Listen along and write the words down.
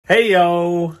Hey,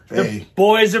 yo. Hey. The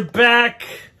boys are back.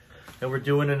 And we're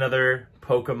doing another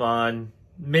Pokemon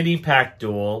mini pack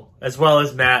duel. As well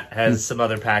as Matt has some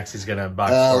other packs he's going to unbox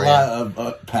for you. A lot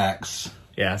of packs.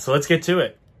 Yeah, so let's get to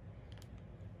it.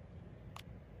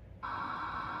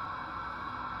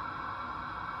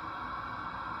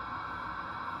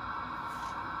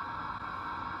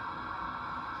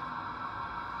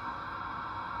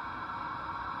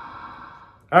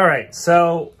 All right,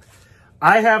 so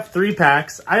I have 3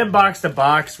 packs. I unboxed a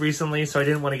box recently, so I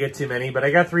didn't want to get too many, but I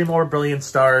got 3 more Brilliant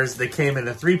Stars. They came in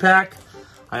a 3-pack.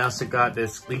 I also got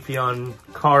this Leafeon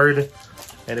card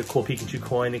and a cool Pikachu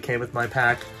coin that came with my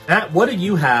pack. Matt, what do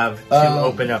you have to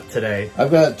open up today?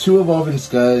 I've got 2 Evolving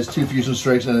Skies, 2 Fusion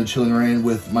Strikes, and a Chilling Reign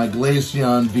with my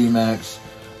Glaceon VMAX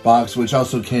box, which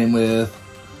also came with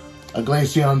a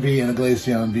Glaceon V and a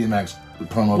Glaceon VMAX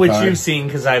promo Which card. you've seen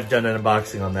because I've done an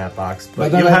unboxing on that box.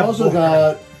 But then I've also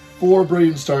got 4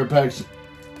 Brilliant Star packs,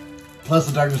 plus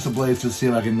the Darkness Ablaze to see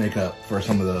if I can make up for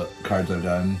some of the cards I've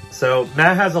done. So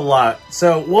Matt has a lot.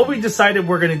 So what we decided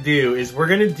we're going to do is we're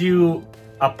going to do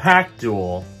a pack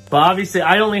duel. But obviously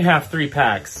I only have 3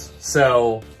 packs.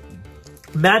 So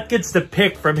Matt gets to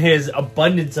pick from his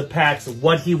abundance of packs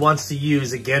what he wants to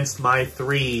use against my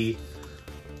 3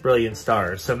 Brilliant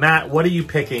Stars. So Matt, what are you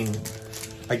picking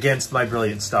against my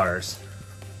Brilliant Stars?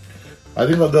 I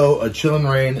think I'll go a Chilling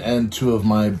Reign and 2 of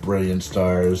my Brilliant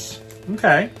Stars.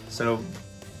 Okay, so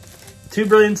 2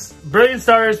 Brilliant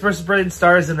Stars versus Brilliant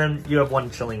Stars, and then you have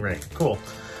 1 Chilling Reign. Cool.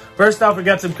 First off, we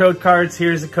got some code cards.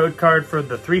 Here's a code card for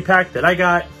the 3-pack that I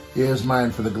got. Here's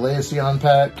mine for the Glaceon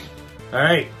pack. All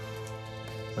right,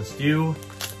 let's do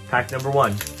pack number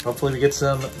 1. Hopefully we get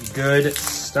some good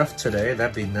stuff today.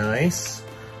 That'd be nice.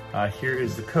 Here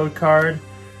is the code card.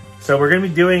 So we're going to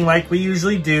be doing like we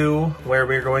usually do, where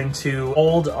we're going to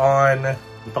hold on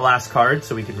the last card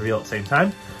so we can reveal at the same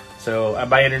time. So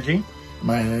my energy.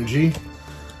 My energy.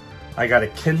 I got a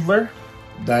Kindler.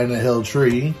 Dyna Hill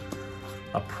Tree.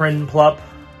 A Prinplup.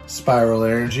 Spiral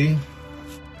Energy.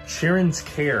 Sheeran's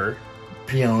Care.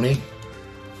 Peony.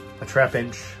 A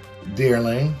Trapinch.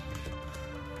 Deerling.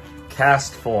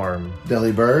 Cast Form.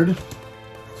 Delibird.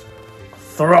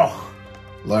 Throw.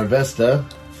 Larvesta.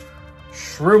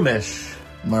 Shroomish.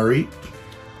 Mareep.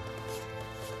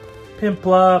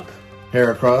 Piplup.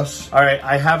 Heracross. Alright,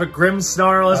 I have a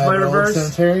Grimmsnarl as my reverse.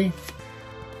 Cemetery.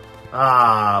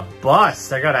 Ah,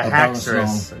 bust. I got a Abomasnow.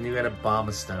 Haxorus. And you got a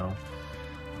Abomasnow.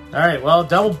 Alright, well,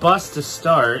 double bust to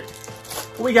start.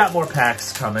 We got more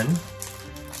packs coming.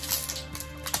 So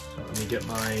let me get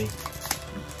my...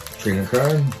 Trainer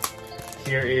card.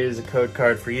 Here is a code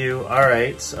card for you.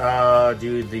 Alright,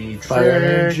 do the Fire trick.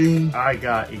 Energy. I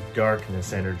got a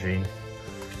Darkness Energy.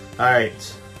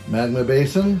 Alright. Magma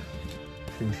Basin.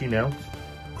 Contino.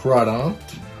 Crawdont.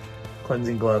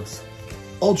 Cleansing Gloves.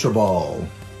 Ultra Ball.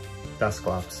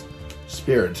 Dusclops.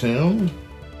 Spiritomb.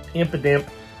 Impidimp.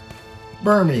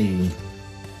 Burmy.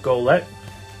 Golett.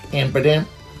 Impidimp.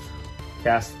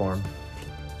 Cast Form.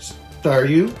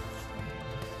 Staryu.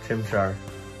 Chimchar.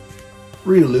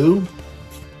 Riolu.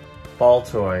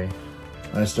 Baltoy.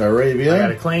 I Staravia.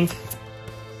 got a Clink.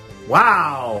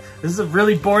 Wow! This is a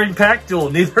really boring pack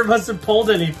duel. Neither of us have pulled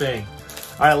anything.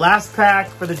 Alright, last pack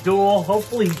for the duel.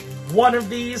 Hopefully one of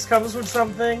these comes with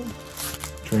something.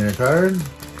 Trainer card.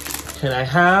 Can I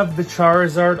have the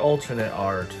Charizard alternate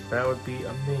art? That would be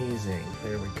amazing.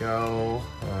 There we go.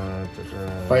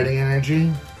 Fighting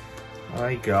Energy.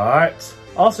 I got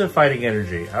also Fighting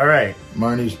Energy. Alright.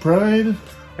 Marnie's Pride.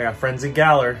 I got Friends and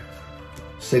Galar.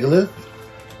 Sigalith.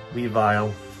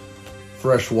 Weavile.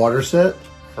 Fresh Water Set.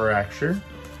 Firaxure.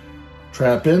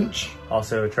 Trapinch.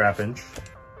 Also a Trapinch.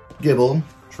 Gibble.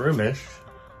 Shroomish.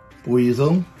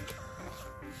 Weasel.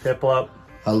 Piplup.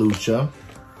 Halucha.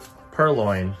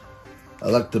 Purloin.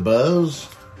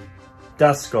 Electabuzz.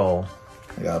 Duskull.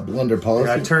 I got Blunder I got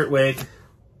Policy. Turtwig.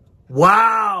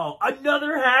 Wow!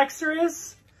 Another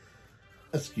Haxorus?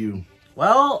 Askew.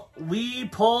 Well, we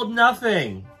pulled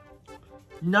nothing.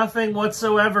 Nothing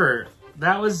whatsoever.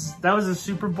 That was a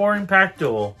super boring pack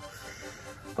duel.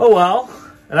 Oh well.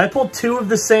 And I pulled 2 of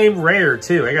the same rare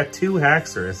too. I got 2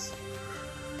 Haxorus.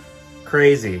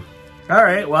 Crazy.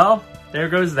 Alright, well, there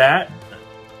goes that.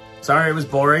 Sorry it was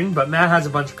boring, but Matt has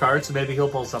a bunch of cards, so maybe he'll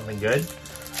pull something good.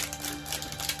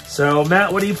 So,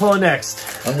 Matt, what are you pulling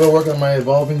next? I'm going to work on my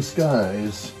Evolving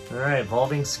Skies. Alright,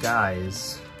 Evolving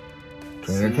Skies.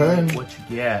 Trainer card. What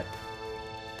you get.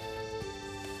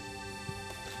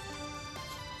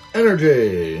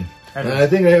 Energy. And I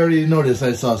think I already noticed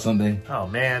I saw something. Oh,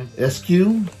 man. SQ.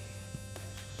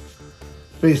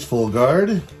 Faceful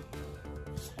Guard.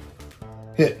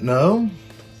 Hypno.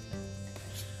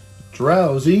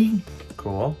 Drowsy.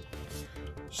 Cool.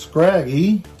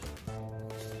 Scraggy,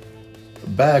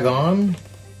 Bagon,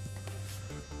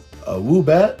 a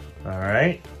Woobat, All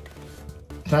right.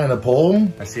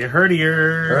 Tynapole, I see a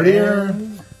Herdier.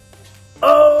 Herdier,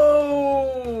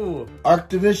 Oh!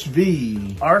 Arctivish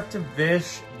V.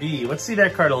 Arctivish V. Let's see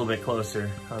that card a little bit closer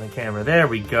on the camera. There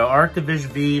we go. Arctivish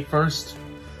V, first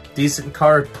decent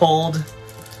card pulled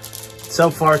so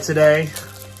far today.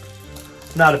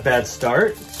 Not a bad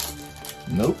start.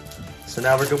 Nope. So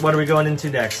now what are we going into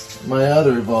next? My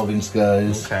other Evolving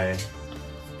Skies. Okay.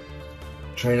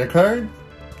 Trainer card.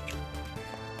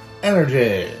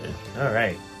 Energy. All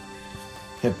right.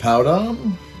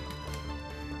 Hippowdon.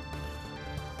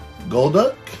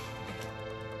 Golduck.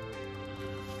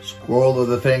 Squirrel of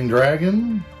the Fang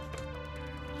Dragon.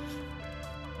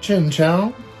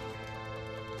 Chinchou.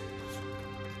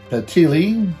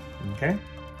 Petili. Okay.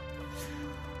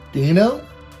 Dino.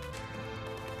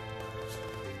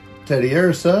 Teddy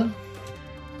Ursa.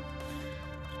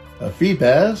 A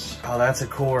Feebas. Oh, that's a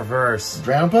cool reverse.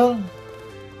 Drampa.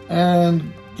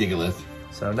 And Gigalith.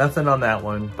 So nothing on that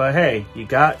one. But hey, you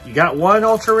got one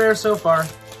ultra rare so far.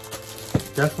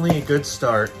 Definitely a good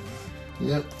start.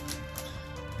 Yep.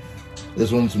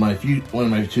 This one's one of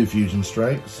my 2 Fusion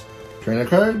Strikes. Trainer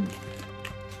card.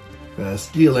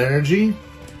 Steel Energy.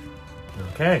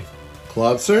 Okay.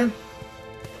 Clodser.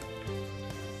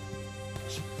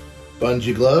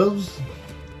 Spongy Gloves.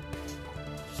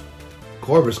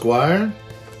 Corvisquire.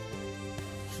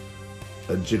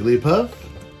 A Jigglypuff.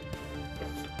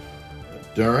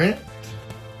 A Durant.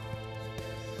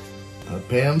 A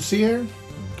Panseer.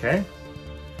 Okay.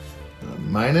 A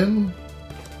Minun.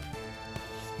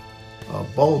 A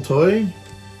Boltoy.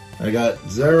 I got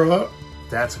Zero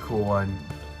That's a cool one.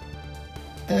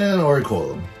 and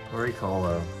Oricola.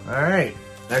 Oricolo. All right.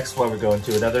 Next one we're going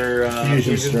to another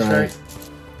Fusion Strike.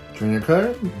 Trainer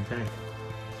card. Okay.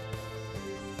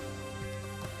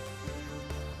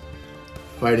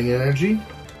 Fighting Energy.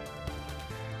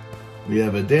 We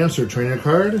have a Dancer Trainer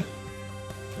card.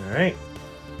 All right.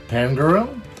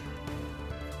 Pangoro.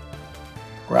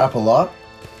 Grappalot.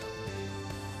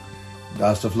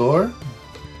 Gossifleur.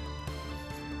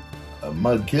 A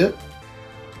Mudkip.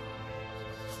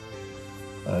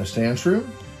 A Sandshrew.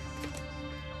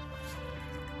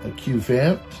 A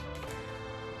Qfant.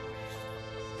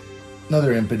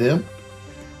 Another Impidimp.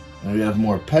 And we have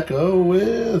more Pekko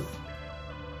with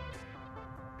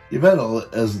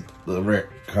Yveltal as the rare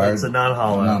card. It's a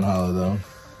non-holo. Non-holo though.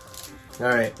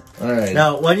 All right. All right.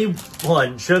 Now,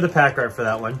 show the pack art for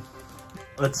that one.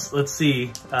 Let's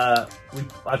see. I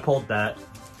pulled that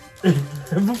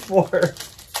before.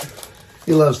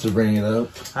 He loves to bring it up.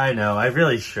 I know. I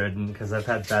really shouldn't because I've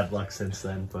had bad luck since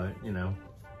then. But you know,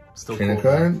 still Trainer cool.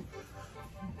 card.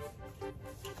 All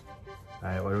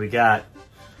right. What do we got?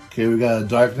 Okay, we got a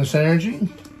Darkness Energy.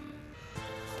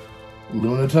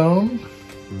 Lunatone.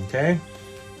 Okay.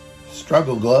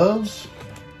 Struggle Gloves.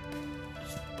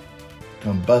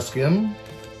 Combuskin.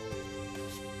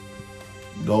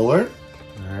 Golert.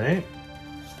 All right.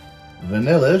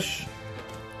 Vanillish.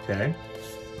 Okay.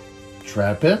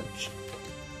 Trapinch.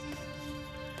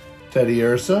 Teddy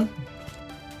Ursa.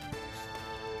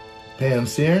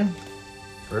 Panseer.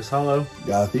 First holo.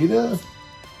 Gothita.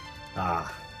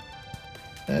 Ah.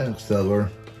 And Stellar.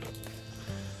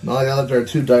 Now I got left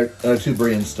are two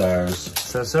Brilliant Stars.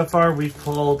 So far we've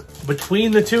pulled,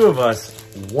 between the two of us,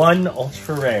 one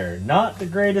ultra rare. Not the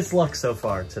greatest luck so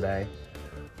far today.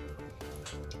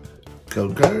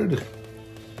 Code card.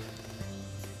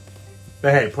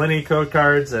 But hey, plenty of code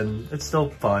cards, and it's still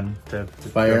fun to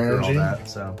Fire go through Energy. all that.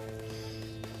 So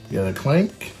You got a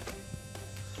Clank.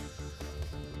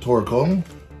 Torkoal.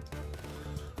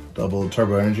 Double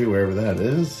Turbo Energy, wherever that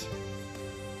is.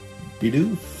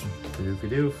 Bidoof.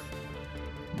 Doof.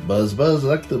 Buzz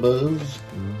Electabuzz.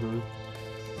 Mm-hmm.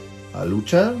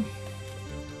 Alucha.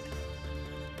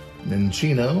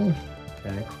 Minchino.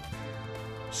 Okay.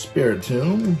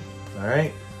 Spiritomb. All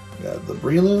right. Got the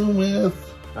Breloom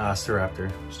with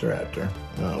Staraptor. Staraptor.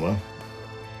 Oh, well.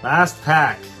 Last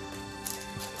pack.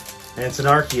 And it's an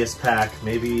Arceus pack.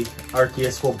 Maybe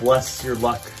Arceus will bless your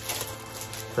luck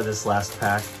for this last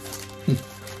pack.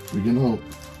 We can hope.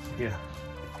 Yeah.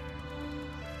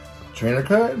 Trainer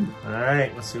card. All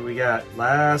right, let's see what we got.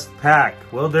 Last pack.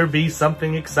 Will there be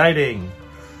something exciting?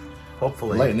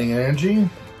 Hopefully. Lightning Energy.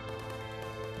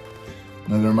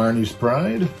 Another Marnie's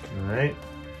Pride. All right.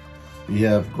 We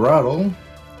have Grottle.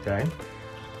 Okay.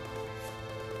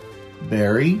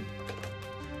 Berry.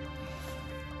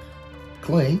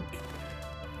 Clink.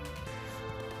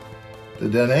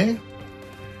 Dedenne.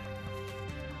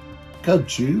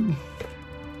 Cubchoo.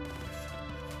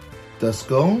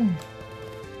 Duskull.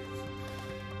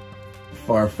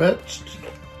 Farfetched.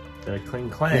 The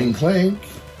Clink Clink Clank. Clank.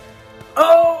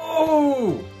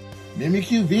 Oh!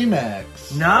 Mimikyu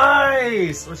VMAX.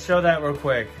 Nice! Let's show that real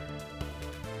quick.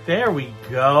 There we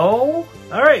go.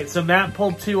 All right, so Matt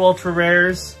pulled 2 ultra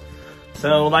rares.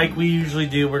 So like we usually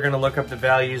do, we're going to look up the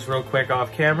values real quick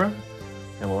off camera,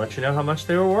 and we'll let you know how much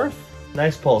they were worth.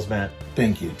 Nice pulls, Matt.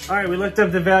 Thank you. All right, we looked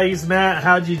up the values, Matt.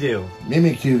 How'd you do?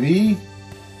 Mimikyu V,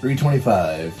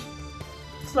 325.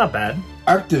 It's not bad.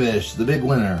 Arctivish, the big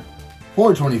winner,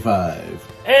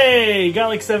 425. Hey, you got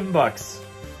like $7.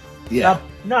 Yeah.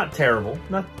 Not terrible.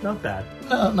 Not bad.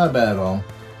 No, not bad at all.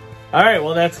 All right,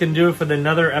 well, that's going to do it for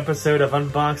another episode of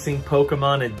Unboxing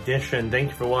Pokemon Edition. Thank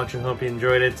you for watching. Hope you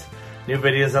enjoyed it. New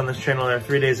videos on this channel are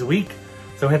 3 days a week,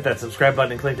 so hit that subscribe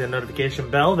button and click that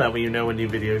notification bell. That way you know when new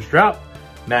videos drop.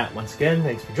 Matt, once again,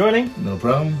 thanks for joining. No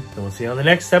problem. And we'll see you on the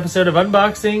next episode of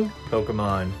Unboxing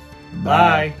Pokemon.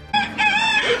 Bye.